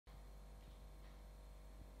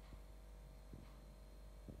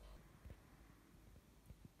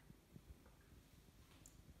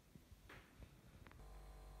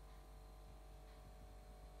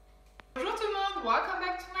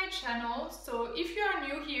channel. So if you are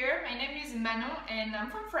new here, my name is Manon and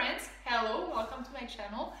I'm from France. Hello, welcome to my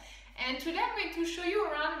channel. And today I'm going to show you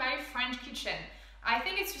around my French kitchen. I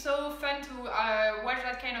think it's so fun to watch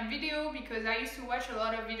that kind of video because I used to watch a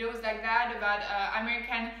lot of videos like that about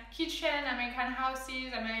American kitchen, American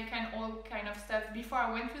houses, American all kind of stuff before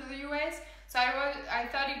I went to the US. So I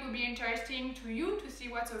thought it would be interesting to you to see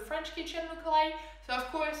what a French kitchen look like. So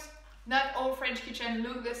of course, not all French kitchen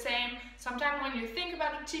look the same. Sometimes when you think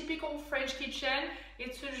about a typical French kitchen,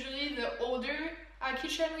 it's usually the older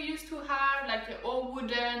kitchen we used to have, like all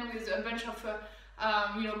wooden with a bunch of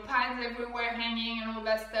you know, pans everywhere hanging and all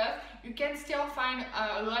that stuff. You can still find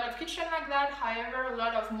a lot of kitchen like that. However, a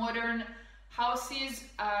lot of modern houses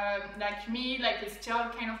like me, like it's still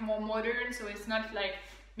kind of more modern, so it's not like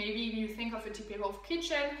maybe you think of a typical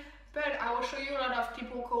kitchen. But I will show you a lot of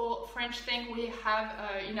typical French things we have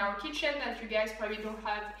in our kitchen that you guys probably don't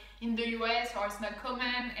have in the US or it's not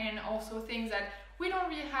common, and also things that we don't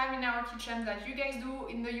really have in our kitchen that you guys do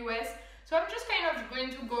in the US. So I'm just kind of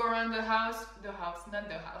going to go around the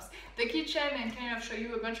kitchen and kind of show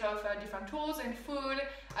you a bunch of different tools and food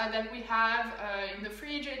that we have in the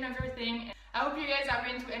fridge and everything. I hope you guys are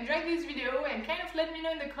going to enjoy this video and kind of let me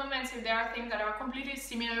know in the comments if there are things that are completely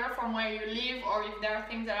similar from where you live, or if there are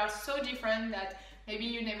things that are so different that maybe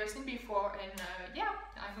you've never seen before. And yeah,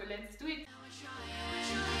 let's do it.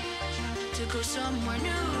 To go somewhere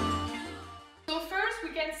new. So first we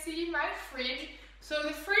can see my fridge. So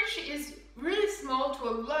the fridge is really small to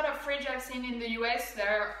a lot of fridge I've seen in the US.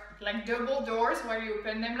 They're like double doors where you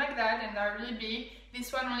open them like that, and they're really big.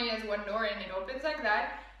 This one only has one door and it opens like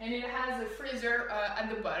that, and it has a freezer at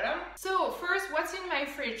the bottom. So first, what's in my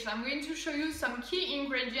fridge? So I'm going to show you some key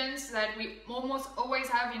ingredients that we almost always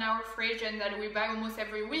have in our fridge and that we buy almost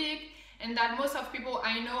every week, and that most of people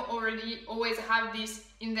I know already always have this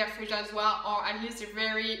in their fridge as well, or at least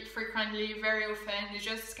very frequently, very often. It's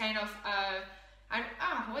just kind of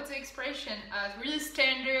what's the expression? Really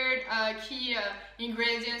standard key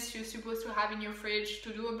ingredients you're supposed to have in your fridge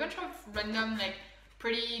to do a bunch of random, like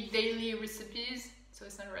pretty daily recipes. So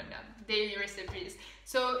it's not random, daily recipes.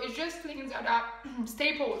 So it just cleans it up.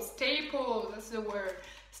 Staples, that's the word.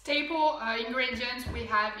 Staple ingredients we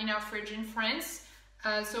have in our fridge in France.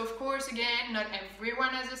 So of course, again, not everyone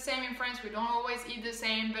has the same in France. We don't always eat the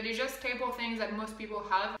same, but it's just staple things that most people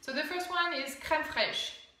have. So the first one is crème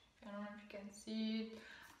fraîche. I don't know if you can see it.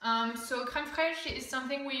 So crème fraîche is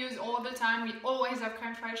something we use all the time. We always have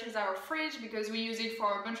crème fraîche in our fridge because we use it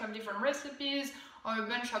for a bunch of different recipes, or a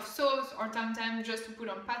bunch of sauce, or sometimes just to put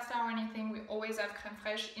on pasta or anything. We always have crème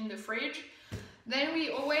fraîche in the fridge. Then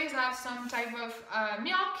we always have some type of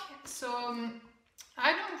milk. So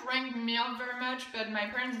I don't drink milk very much, but my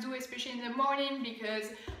parents do, especially in the morning,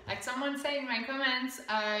 because like someone said in my comments,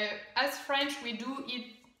 as French we do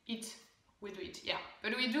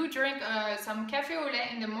but we do drink some café au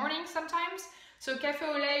lait in the morning sometimes. So café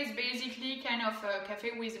au lait is basically kind of a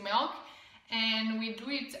cafe with milk, and we do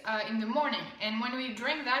it in the morning. And when we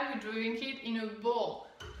drink that, we drink it in a bowl.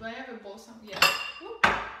 Do I have a bowl? Yeah. Whoop.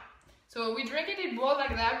 So we drink it in a bowl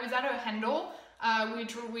like that without a handle.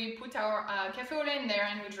 We put our café au lait in there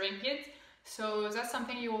and we drink it. So that's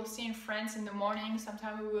something you will see in France in the morning.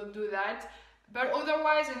 Sometimes we will do that. But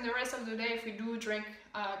otherwise, in the rest of the day, if we do drink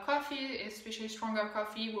coffee, especially stronger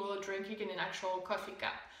coffee, we will drink it in an actual coffee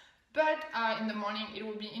cup. But in the morning, it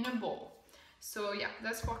will be in a bowl. So yeah,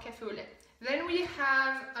 that's for café au lait. Then we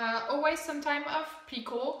have always some type of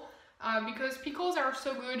pickle, because pickles are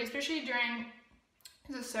so good, especially during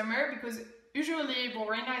the summer, because usually, well,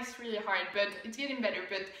 right now it's really hard, but it's getting better.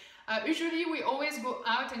 But usually we always go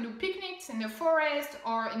out and do picnics in the forest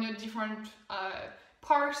or in a different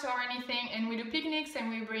parks or anything, and we do picnics and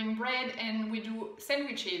we bring bread and we do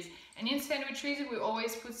sandwiches. And in sandwiches we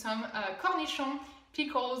always put some cornichon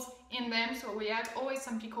pickles in them, so we have always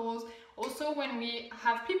some pickles. Also, when we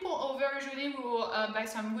have people over, usually we will buy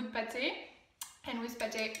some good pâté, and with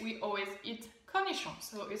pâté we always eat cornichon.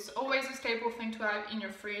 So it's always a staple thing to have in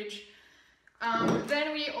your fridge.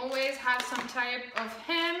 Then we always have some type of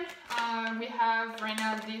ham. We have right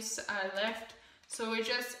now this left, so it's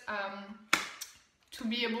just to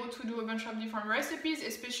be able to do a bunch of different recipes,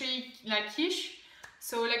 especially la quiche.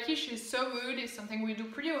 So la quiche is so good. It's something we do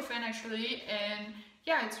pretty often actually, and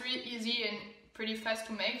yeah, it's really easy and pretty fast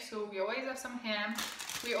to make. So we always have some ham.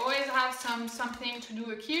 We always have something to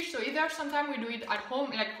do a quiche. So either sometimes we do it at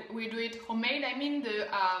home, like we do it homemade. I mean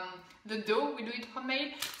the dough, we do it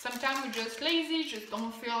homemade. Sometimes we're just lazy, just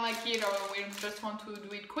don't feel like it, or we just want to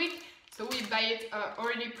do it quick. So we buy it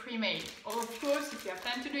already pre-made. Of course, if you have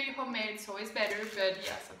time to do it homemade, it's always better. But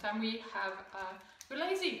yeah, sometimes we have we're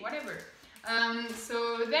lazy, whatever.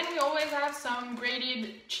 So then we always have some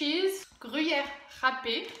grated cheese, gruyère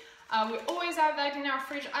râpé. We always have that in our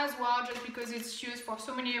fridge as well, just because it's used for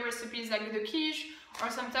so many recipes like the quiche, or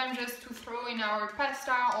sometimes just to throw in our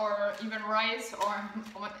pasta or even rice or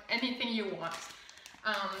anything you want.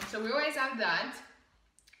 So we always have that.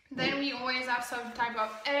 Then we always have some type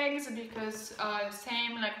of eggs, because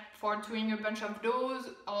same like for doing a bunch of doughs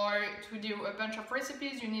or to do a bunch of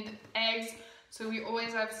recipes, you need eggs. So we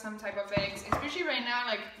always have some type of eggs, especially right now,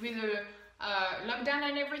 like with the lockdown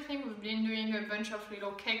and everything. We've been doing a bunch of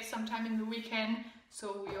little cakes sometime in the weekend,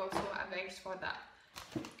 so we also have eggs for that.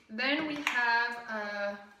 Then we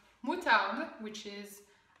have moutarde, which is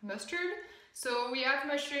mustard. So we have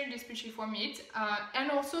mustard especially for meat,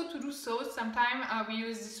 and also to do sauce. Sometimes we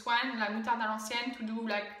use this one, la moutarde à l'ancienne, to do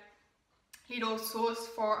like little sauce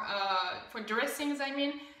for dressings. I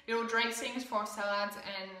mean, little dressings for salads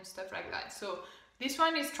and stuff like that. So this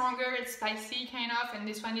one is stronger, it's spicy kind of, and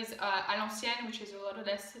this one is à l'ancienne, which is a lot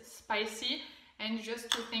less spicy. And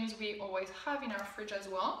just two things we always have in our fridge as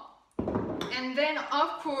well. And then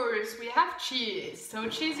of course we have cheese. So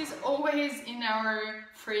cheese is always in our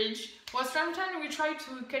fridge. Well, sometimes we try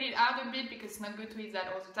to cut it out a bit because it's not good to eat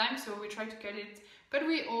that all the time, so we try to cut it, but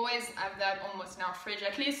we always have that almost in our fridge,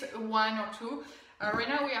 at least one or two. Right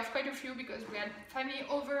now we have quite a few because we had family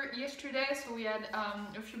over yesterday, so we had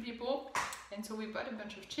a few people, and so we bought a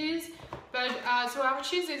bunch of cheese. But so our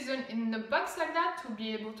cheese is in the box like that to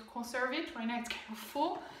be able to conserve it. Right now it's kind of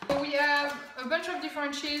full. So we have a bunch of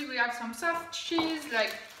different cheese. We have some soft cheese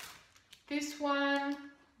like this one,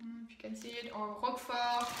 if you can see it, or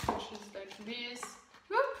Roquefort, which is like this.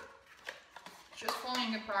 Whoop! Just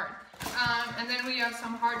falling apart. And then we have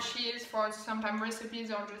some hard cheese for sometimes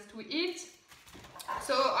recipes or just to eat.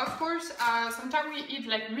 So of course, sometimes we eat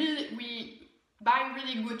like we buy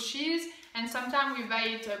really good cheese, and sometimes we buy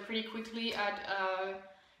it pretty quickly at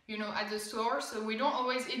you know, at the store. So we don't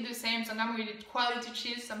always eat the same. Sometimes we eat quality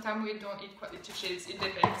cheese, sometimes we don't eat quality cheese. It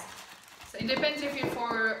depends. So it depends if it's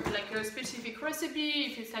for like a specific recipe,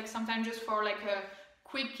 if it's like sometimes just for like a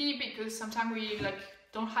quickie, because sometimes we like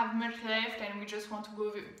don't have much left and we just want to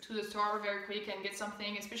go to the store very quick and get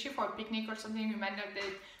something, especially for a picnic or something. You might not get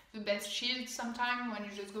the best cheese sometimes when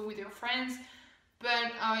you just go with your friends,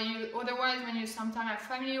 but otherwise when you sometimes have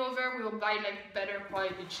family over, we will buy like better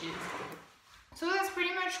quality cheese. So that's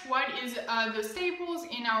pretty much what is the staples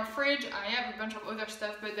in our fridge. I have a bunch of other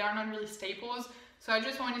stuff, but they are not really staples, so I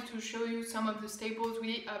just wanted to show you some of the staples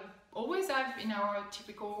we always have in our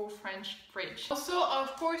typical French fridge. Also,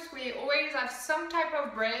 of course, we always have some type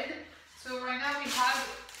of bread. So right now we have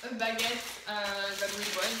a baguette that we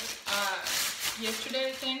bought yesterday,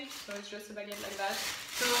 I think. So it's just a baguette like that.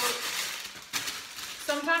 So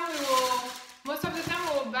sometimes most of the time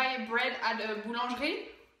we will buy bread at a boulangerie.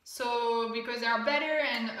 So because they are better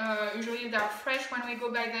and usually they are fresh when we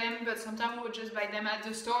go buy them, but sometimes we'll just buy them at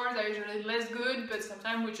the store. They're usually less good, but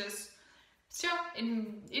sometimes we just, so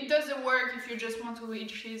it doesn't work if you just want to eat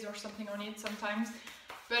cheese or something on it sometimes.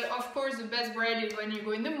 But of course the best bread is when you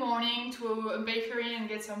go in the morning to a bakery and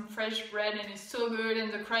get some fresh bread, and it's so good,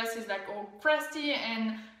 and the crust is like all crusty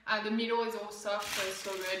and the middle is all soft, so it's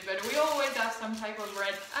so good. But we always have some type of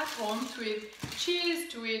bread at home to eat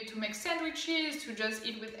cheese, to make sandwiches, to just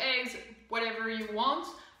eat with eggs, whatever you want.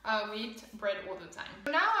 We eat bread all the time.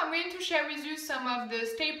 So now I'm going to share with you some of the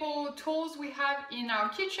staple tools we have in our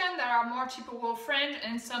kitchen that are more typical French,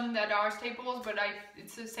 and some that are staples, but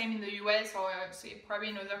it's the same in the US or probably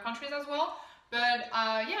in other countries as well. But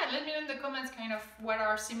yeah, let me know in the comments kind of what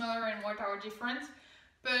are similar and what are different.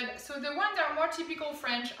 But so the ones that are more typical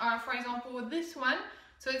French are, for example, this one.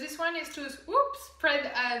 So this one is to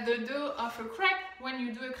spread the dough of a crepe when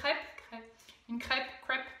you do a crepe.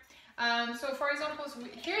 So for example,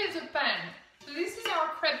 here is a pan. So this is our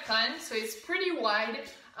crepe pan, so it's pretty wide.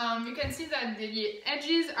 You can see that the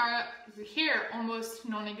edges are here almost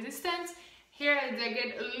non-existent. Here they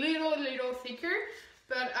get a little thicker,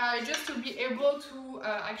 but just to be able to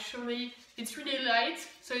actually, it's really light,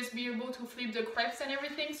 so it's be able to flip the crepes and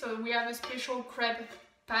everything. So we have a special crepe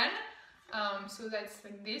pan. So that's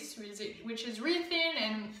like this, which is really thin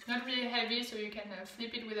and not really heavy, so you can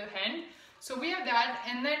flip it with a hand. So we have that,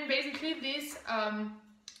 and then basically this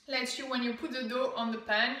lets you, when you put the dough on the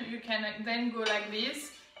pan, you can then go like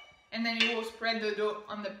this, and then you will spread the dough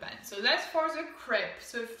on the pan. So that's for the crepe,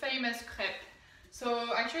 so famous crepe.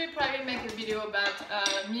 So actually probably make a video about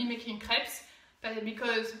me making crepes, but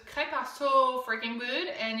because crepes are so freaking good,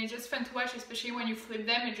 and it's just fun to watch, especially when you flip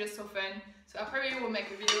them, it's just so fun. So I probably will make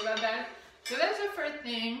a video about that. So that's the first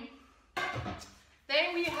thing.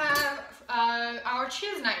 Then we have our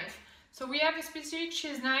cheese knife. So we have a specific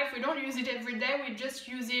cheese knife. We don't use it every day, we just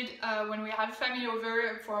use it when we have family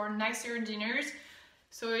over for nicer dinners.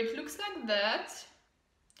 So it looks like that.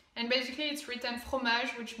 And basically it's written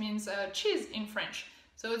fromage, which means cheese in French.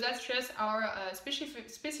 So that's just our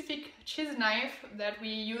specific cheese knife that we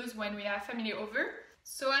use when we have family over.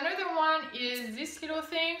 So another one is this little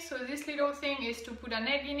thing. So this little thing is to put an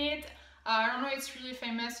egg in it. I don't know, it's really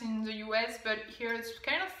famous in the US, but here it's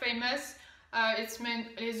kind of famous. It's meant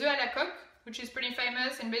les œufs à la coque, which is pretty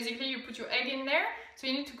famous, and basically you put your egg in there. So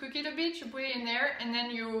you need to cook it a bit, you put it in there, and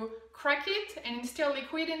then you crack it, and it's still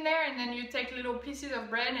liquid in there, and then you take little pieces of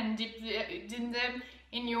bread and dip them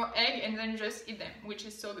in your egg, and then just eat them, which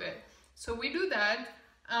is so good. So we do that.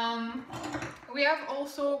 We have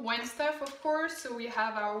also wine stuff, of course. So we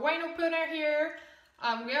have our wine opener here.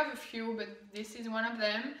 We have a few, but this is one of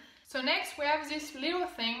them. So next we have this little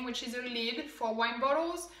thing, which is a lid for wine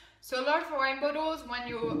bottles. So a lot of wine bottles, when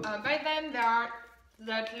you buy them, there are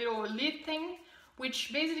that little lid thing,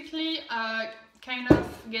 which basically kind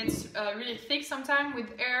of gets really thick sometimes with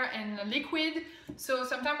air and liquid. So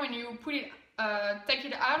sometimes when you put it, take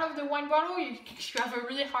it out of the wine bottle, you have a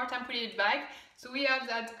really hard time putting it back. So we have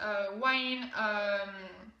that wine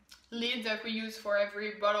lid that we use for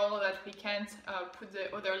every bottle that we can't put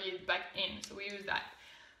the other lid back in. So we use that.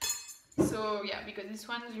 So yeah, because this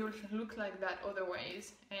one will look like that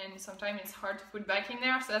otherwise, and sometimes it's hard to put back in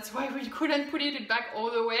there, so that's why we couldn't put it back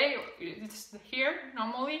all the way. It's here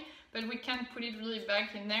normally, but we can't put it really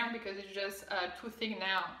back in there because it's just too thick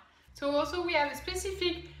now. So also we have a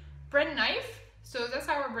specific bread knife. So that's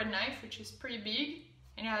our bread knife, which is pretty big,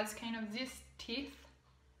 and it has kind of this teeth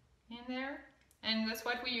in there. And that's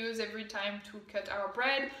what we use every time to cut our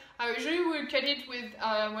bread. Usually we cut it with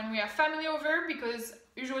when we have family over, because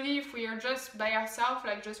usually if we are just by ourselves,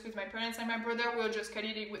 like just with my parents and my brother, we'll just cut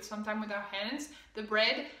it with sometime with our hands, the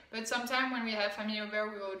bread. But sometimes when we have family over,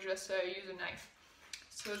 we will just use a knife.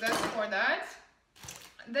 So that's for that.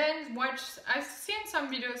 Then I've seen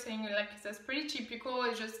some videos saying like that's pretty typical,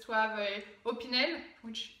 is just to have a opinel,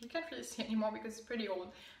 which we can't really see anymore because it's pretty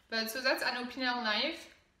old. But so that's an opinel knife.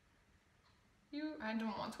 I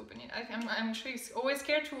don't want to open it. I'm actually always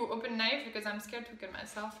scared to open knife because I'm scared to cut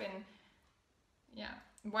myself, and yeah.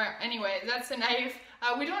 Well, anyway, that's a knife.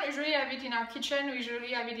 We don't usually have it in our kitchen. We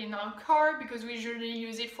usually have it in our car because we usually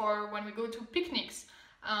use it for when we go to picnics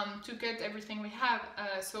to cut everything we have.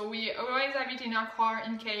 So we always have it in our car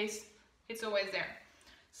in case it's always there.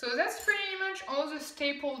 So that's pretty much all the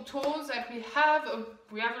staple tools that we have.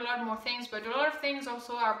 We have a lot more things, but a lot of things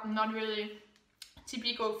also are not really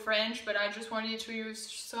typical French, but I just wanted to use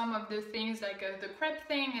some of the things like the crepe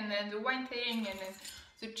thing, and then the wine thing, and then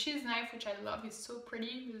the cheese knife, which I love. It's so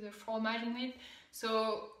pretty with the fromage in it.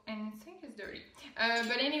 So, and I think it's dirty.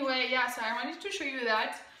 But anyway, yeah, so I wanted to show you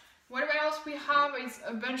that. What else we have is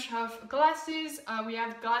a bunch of glasses. We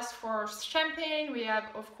have glass for champagne. We have,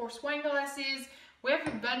 of course, wine glasses. We have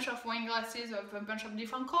a bunch of wine glasses of a bunch of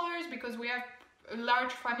different colors because we have a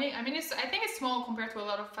large family. I mean, I think it's small compared to a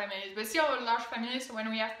lot of families, but still a large family. So when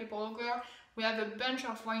we have people over, we have a bunch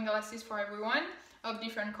of wine glasses for everyone of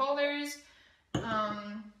different colors.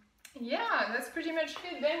 Yeah, that's pretty much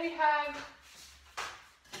it. Then we have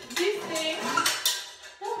this thing.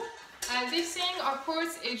 This thing, of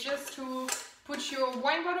course, is just to put your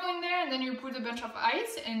wine bottle in there, and then you put a bunch of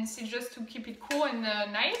ice, and it's just to keep it cool and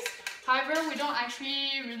nice. However, we don't actually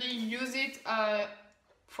really use it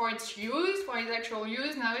for its actual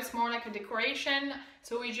use. Now it's more like a decoration,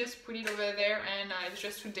 so we just put it over there, and it's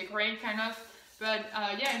just to decorate kind of. But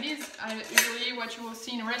yeah, it is usually what you will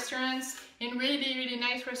see in restaurants. In really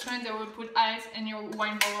nice restaurants, they will put ice and your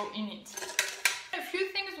wine bottle in it. A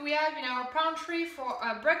few things we have in our pantry for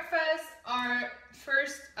breakfast are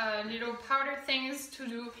first little powder things to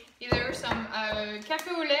do either some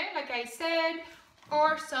café au lait, like I said,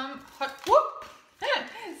 or some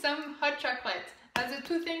some hot chocolate. That's the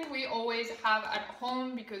two things we always have at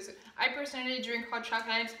home because I personally drink hot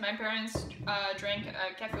chocolate. My parents drink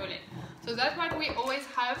café au lait. So that's what we always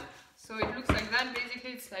have. So it looks like that.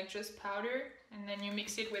 Basically, it's like just powder, and then you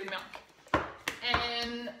mix it with milk.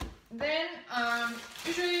 And then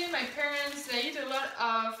usually my parents, they eat a lot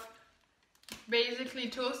of basically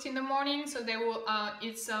toast in the morning. So they will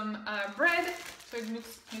eat some bread. So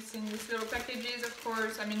it's in these little packages, of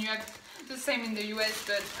course. I mean, you have the same in the US,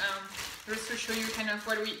 but just to show you kind of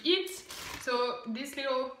what we eat. So this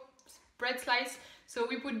little bread slice. So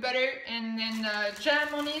we put butter and then jam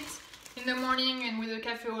on it in the morning, and with a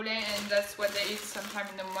café au lait, and that's what they eat sometime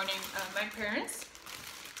in the morning, my parents.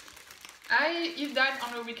 I eat that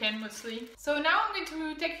on the weekend mostly. So now I'm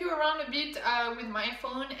going to take you around a bit with my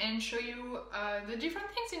phone and show you the different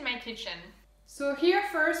things in my kitchen. So here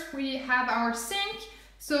first we have our sink.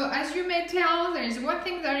 So as you may tell, there is one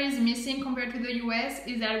thing that is missing compared to the US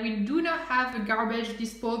is that we do not have a garbage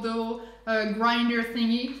disposal grinder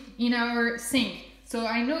thingy in our sink. So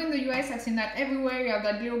I know in the US I've seen that everywhere, you have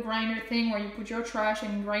that little grinder thing where you put your trash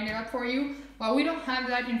and grind it up for you. Well, we don't have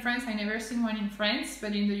that in France. I never seen one in France,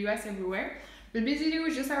 but in the US everywhere. But basically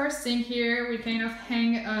with just our sink here, we kind of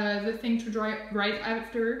hang the thing to dry right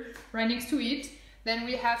after, right next to it. Then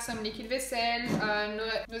we have some liquid vaisselle,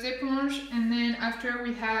 nos éponges, and then after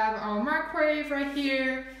we have our microwave right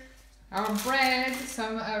here, our bread,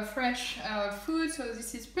 some fresh food. So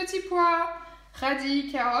this is petit pois,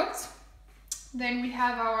 radis, carrots. Then we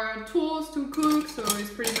have our tools to cook, so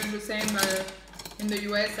it's pretty much the same in the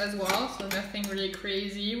US as well, so nothing really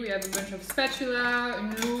crazy. We have a bunch of spatula,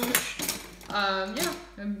 une louche, yeah,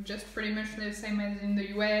 just pretty much the same as in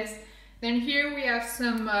the US. Then here we have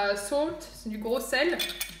some salt, du gros sel,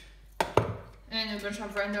 and a bunch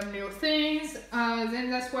of random little things.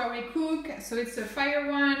 Then that's where we cook, so it's a fire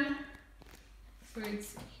one. So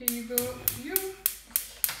it's, here you go,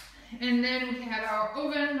 and then we have our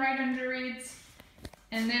oven right under it.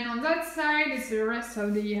 And then on that side is the rest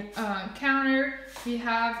of the counter. We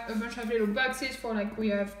have a bunch of little boxes for like, we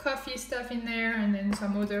have coffee stuff in there and then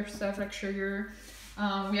some other stuff like sugar.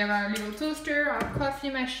 We have our little toaster, our coffee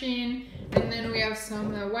machine, and then we have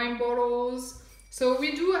some wine bottles. So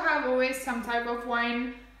we do have always some type of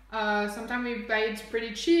wine. Sometimes we buy it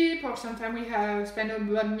pretty cheap, or sometimes we have spent a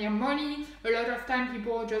lot more money. A lot of time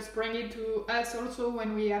people just bring it to us also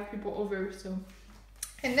when we have people over. So.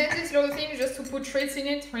 And then this little thing just to put treats in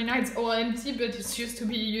it. Right now it's all empty, but it used to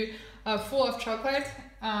be full of chocolate.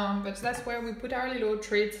 But that's where we put our little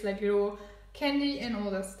treats, like little candy and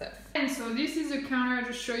all that stuff. And so this is the counter I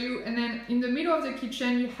just show you. And then in the middle of the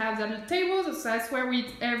kitchen you have that little table. So that's where we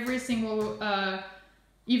eat every single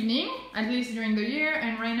evening, at least during the year.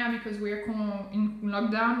 And right now, because we're in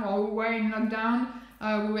lockdown, or we were in lockdown,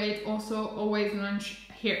 we ate also always lunch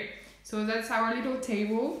here. So that's our little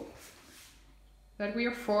table that we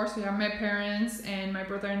are four, so we have my parents and my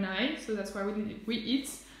brother and I, so that's why we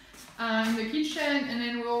eat in the kitchen. And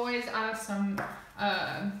then we always have some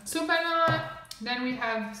soup à la. Then we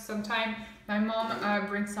have sometime my mom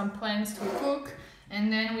brings some plants to cook,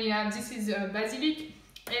 and then we have, this is basilic,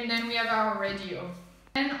 and then we have our radio.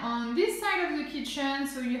 And on this side of the kitchen,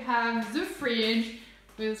 so you have the fridge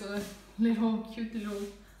with a little cute little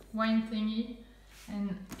wine thingy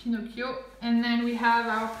and Pinocchio, and then we have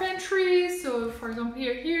our pantry. So for example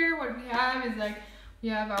here what we have is like, we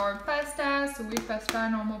have our pasta, so we pasta,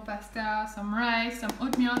 normal pasta, some rice, some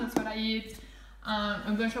oatmeal, that's what I eat,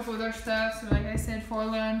 a bunch of other stuff. So like I said, for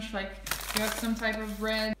lunch, like you have some type of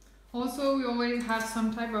bread. Also we always have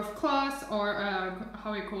some type of cloth, or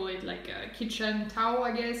how we call it, like a kitchen towel,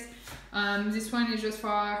 I guess. This one is just for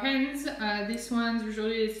our hands. This one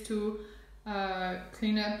usually is to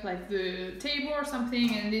clean up like the table or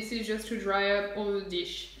something, and this is just to dry up all the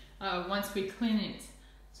dish once we clean it.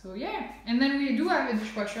 So yeah, and then we do have a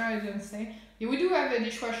dishwasher, I didn't say. Yeah, we do have a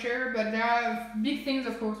dishwasher, but there are big things,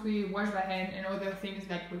 of course, we wash by hand, and other things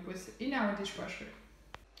like we put in our dishwasher.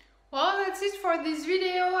 Well, that's it for this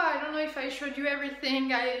video. I don't know if I showed you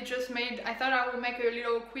everything. I thought I would make a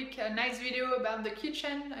little quick nice video about the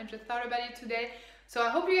kitchen. I just thought about it today. So I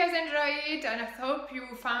hope you guys enjoy it, and I hope you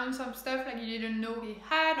found some stuff like you didn't know we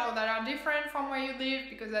had, or that are different from where you live,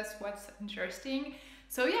 because that's what's interesting.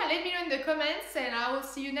 So yeah, let me know in the comments, and I will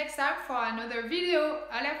see you next time for another video.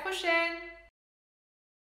 À la prochaine!